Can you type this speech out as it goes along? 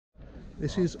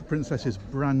This is Princess's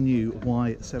brand new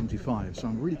Y75, so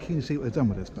I'm really keen to see what they've done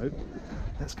with this boat.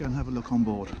 Let's go and have a look on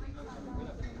board.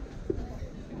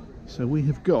 So we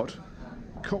have got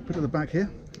a cockpit at the back here.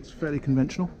 It's fairly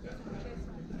conventional.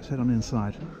 Let's head on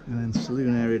inside, and then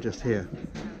saloon area just here.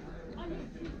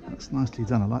 That's nicely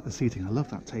done. I like the seating. I love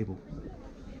that table.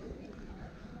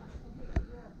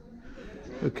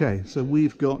 Okay, so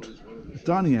we've got a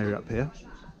dining area up here.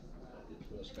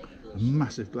 A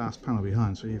massive glass panel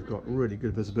behind, so you've got really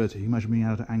good visibility. You imagine being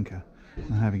out at anchor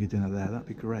and having a dinner there. That'd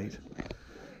be great.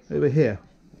 Over here,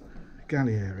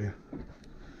 galley area.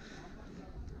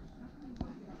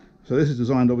 So this is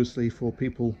designed obviously for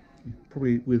people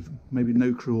probably with maybe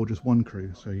no crew or just one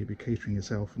crew, so you'd be catering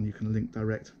yourself and you can link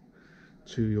direct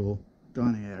to your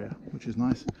dining area, which is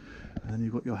nice. And then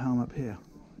you've got your helm up here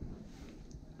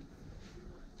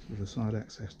with a side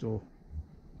access door.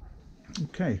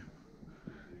 Okay,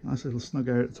 nice little snug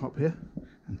area at the top here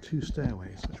and two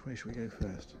stairways. Which way should we go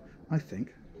first? I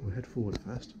think we'll head forward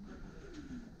first.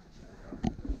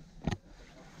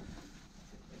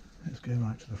 Let's go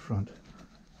right to the front.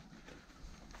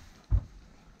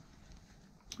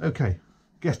 Okay,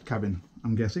 guest cabin,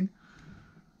 I'm guessing.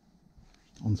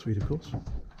 Ensuite, of course.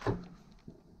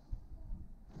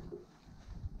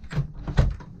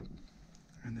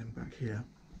 And then back here,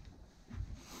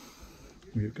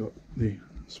 we've got the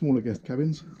smaller guest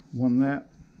cabins. One there,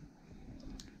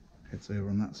 heads over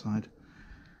on that side,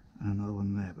 and another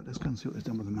one there. But let's go and see what they've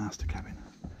done with the master cabin.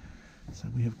 So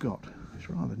we have got this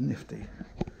rather nifty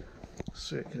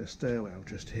circular stairwell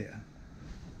just here.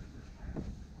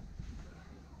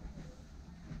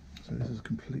 So this is a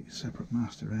completely separate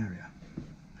master area.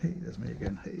 Hey, there's me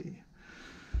again. Hey,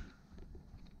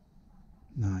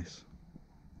 nice.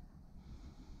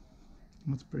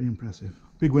 That's pretty impressive.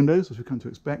 Big windows, as we've come to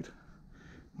expect.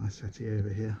 Nice settee over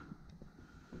here.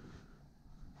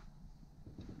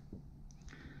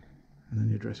 And then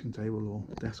your dressing table or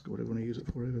desk or whatever you want to use it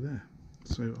for over there.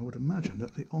 So I would imagine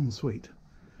that the ensuite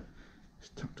is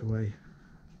tucked away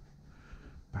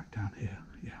back down here.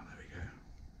 Yeah, there we go.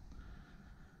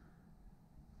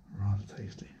 Rather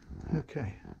tasty.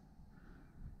 Okay.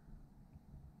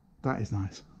 That is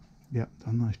nice. Yep,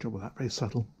 done a nice job with that. Very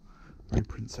subtle, very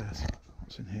princess.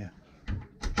 What's in here?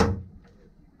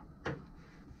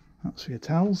 That's for your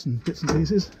towels and bits and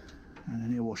pieces. And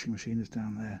then your washing machine is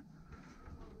down there.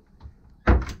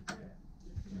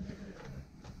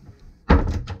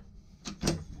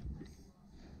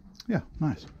 Yeah,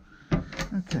 nice.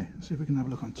 Okay, let's see if we can have a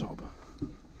look on top.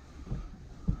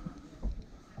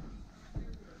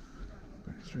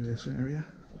 Back through this area.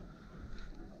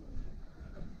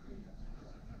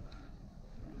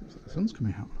 Looks like the sun's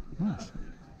coming out. Nice.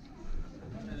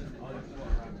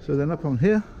 So then up on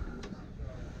here,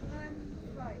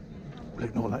 we'll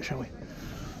ignore that, shall we?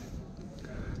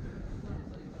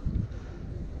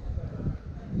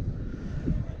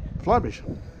 Flybridge.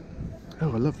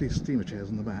 Oh, I love these steamer chairs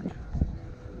on the back.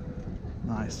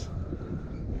 Nice.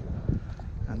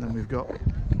 And then we've got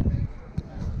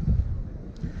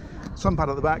sun pad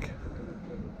at the back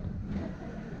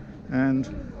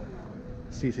and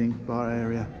seating, bar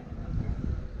area.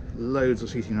 Loads of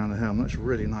seating around the helm. That's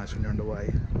really nice when you're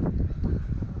underway.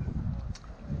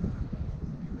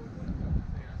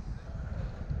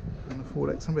 And the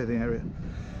foredeck sunbathing area.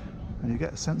 And you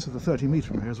get a sense of the 30-metre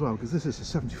from here as well, because this is a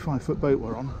 75-foot boat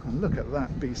we're on. And look at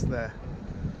that beast there.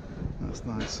 That's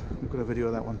nice. We've got a video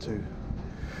of that one too.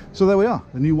 So there we are,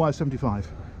 the new Y75.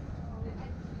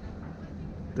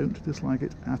 Don't dislike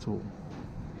it at all.